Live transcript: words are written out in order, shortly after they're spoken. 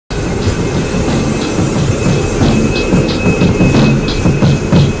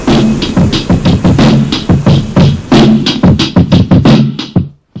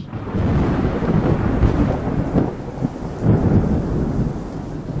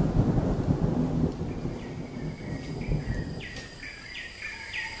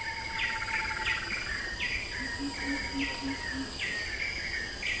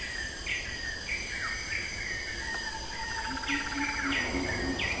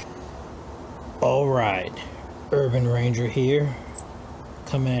Alright, Urban Ranger here,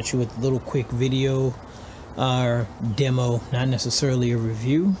 coming at you with a little quick video demo, not necessarily a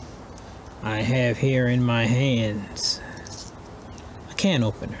review. I have here in my hands a can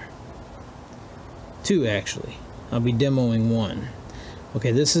opener. Two actually. I'll be demoing one.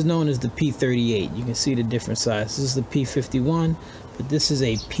 Okay, this is known as the P38. You can see the different sizes. This is the P51, but this is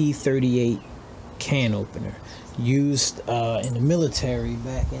a P38 can opener used in the military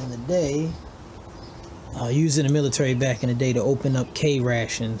back in the day. Used in the military back in the day to open up K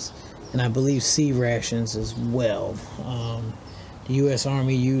rations, and I believe C rations as well. The U.S.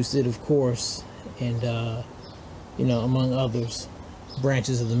 Army used it, of course, and you know, among others,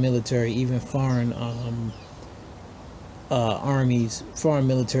 branches of the military, even foreign armies, foreign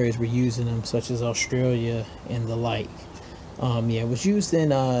militaries were using them, such as Australia and the like. Yeah, it was used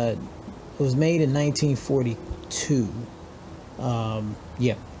in. It was made in 1942.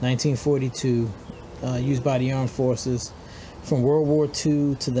 Yeah, 1942. Used by the armed forces from World War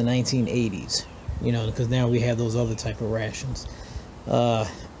II to the 1980s, you know, because now we have those other type of rations.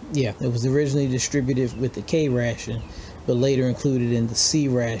 Yeah, it was originally distributed with the K ration, but later included in the C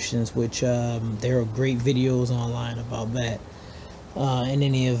rations, which there are great videos online about that. And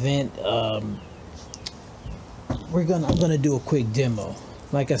in the event, I'm gonna do a quick demo.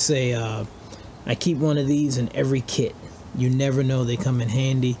 Like I say, I keep one of these in every kit. You never know, they come in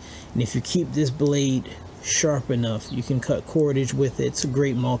handy, and if you keep this blade sharp enough, you can cut cordage with it. It's a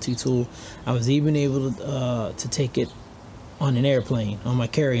great multi-tool. I was even able to take it on an airplane on my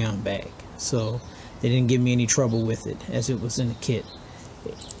carry-on bag, so they didn't give me any trouble with it as it was in the kit.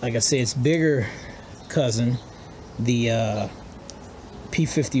 Like I said, its bigger cousin, the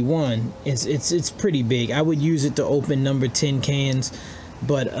P51, it's pretty big. I would use it to open number 10 cans,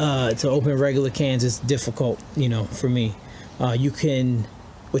 but to open regular cans is difficult, you know, for me. You can,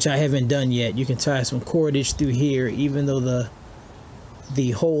 which I haven't done yet, you can tie some cordage through here, even though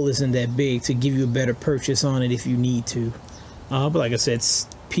the hole isn't that big, to give you a better purchase on it if you need to. But like I said, it's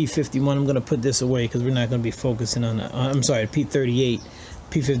P51. I'm going to put this away because we're not going to be focusing on the, I'm sorry, P38.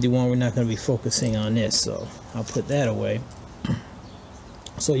 P51, we're not going to be focusing on this, so I'll put that away.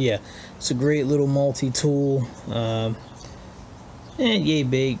 So yeah, it's a great little multi-tool. And yay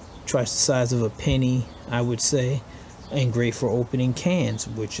big, twice the size of a penny, I would say, and great for opening cans,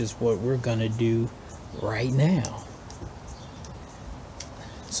 which is what we're gonna do right now.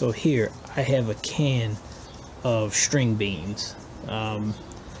 So here I have a can of string beans. Let's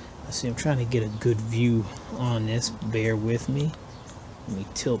see, I'm trying to get a good view on this, bear with me. Let me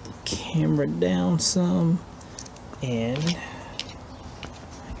tilt the camera down some, and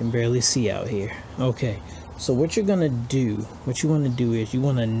I can barely see out here. Okay, so what you're gonna do, what you want to do is you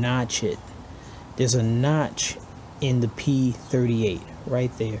want to notch it. There's a notch in the P38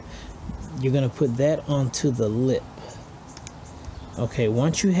 right there. You're gonna put that onto the lip. Okay,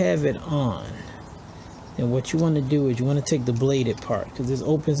 once you have it on, then what you want to do is you want to take the bladed part, because this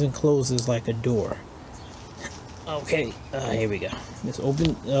opens and closes like a door. Okay, here we go. This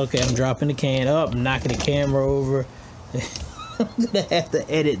open. Okay, I'm dropping the can up, knocking the camera over. I'm gonna have to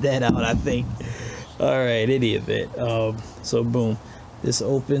edit that out, I think. Alright, any event. So boom, this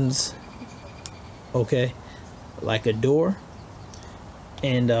opens, okay, like a door.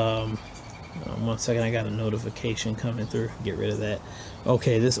 And 1 second, I got a notification coming through. Get rid of that.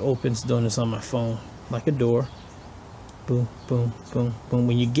 Okay, this opens, doing this on my phone, like a door. Boom, boom, boom, boom.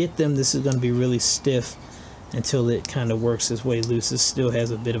 When you get them, this is going to be really stiff until it kind of works its way loose. It still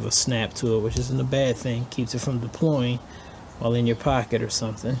has a bit of a snap to it, which isn't a bad thing. Keeps it from deploying while in your pocket or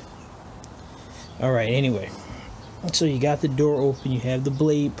something. Alright, anyway, so you got the door open, you have the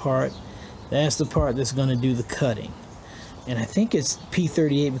blade part. That's the part that's going to do the cutting. And I think it's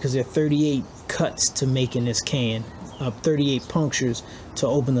P38 because there are 38 cuts to making this can, 38 punctures to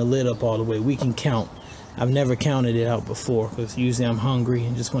open the lid up all the way. We can count. I've never counted it out before because usually I'm hungry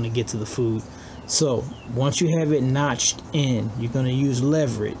and just want to get to the food. So once you have it notched in, you're going to use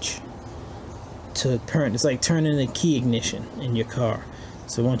leverage to turn. It's like turning a key ignition in your car.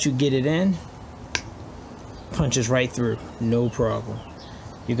 So once you get it in, punches right through, no problem.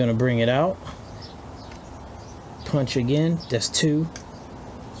 You're gonna bring it out, punch again. That's 2,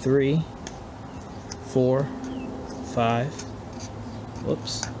 3, 4, 5,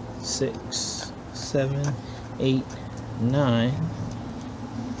 whoops, 6, 7, 8, 9,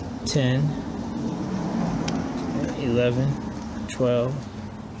 10, 11, 12.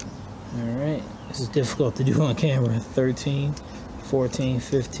 All right, this is difficult to do on camera. 13, 14,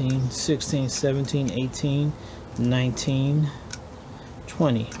 15, 16, 17, 18, 19,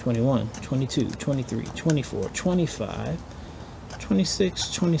 20, 21, 22, 23, 24, 25,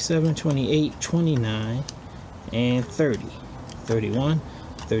 26, 27, 28, 29, and 30. 31,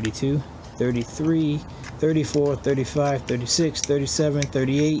 32, 33, 34, 35, 36, 37,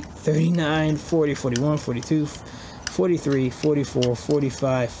 38, 39, 40, 41, 42, 43, 44,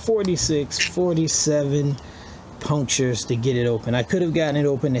 45, 46, 47 punctures to get it open. I could have gotten it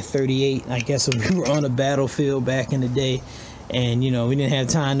open at 38. I guess if we were on a battlefield back in the day and, you know, we didn't have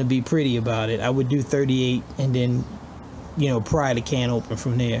time to be pretty about it, I would do 38 and then, you know, pry the can open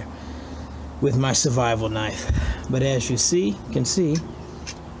from there with my survival knife. But as you can see,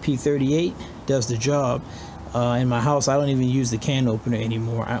 P38 does the job. In my house, I don't even use the can opener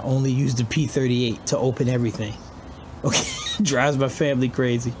anymore. I only use the P38 to open everything. Okay, drives my family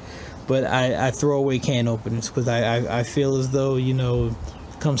crazy. But I throw away can openers because I feel as though, you know,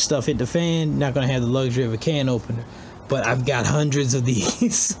 come stuff hit the fan, not going to have the luxury of a can opener. But I've got hundreds of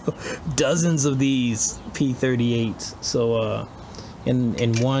these, dozens of these P38s. So,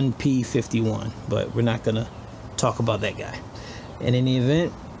 and one P51. But we're not going to talk about that guy. In any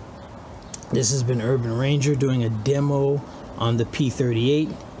event, this has been Urban Ranger doing a demo on the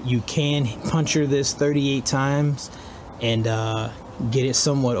P38. You can puncture this 38 times and get it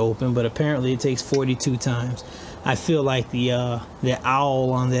somewhat open, but apparently it takes 42 times. I feel like the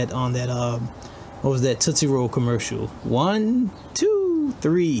owl on that what was that Tootsie Roll commercial? 1, 2,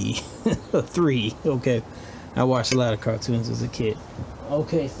 3. 3. Okay, I watched a lot of cartoons as a kid.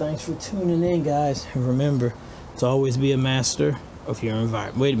 Okay, thanks for tuning in, guys. And remember to always be a master of your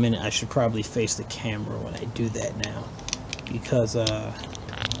environment. Wait a minute, I should probably face the camera when I do that now, because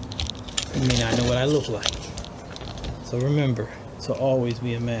you may not know what I look like. So remember to always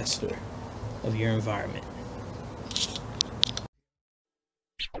be a master of your environment.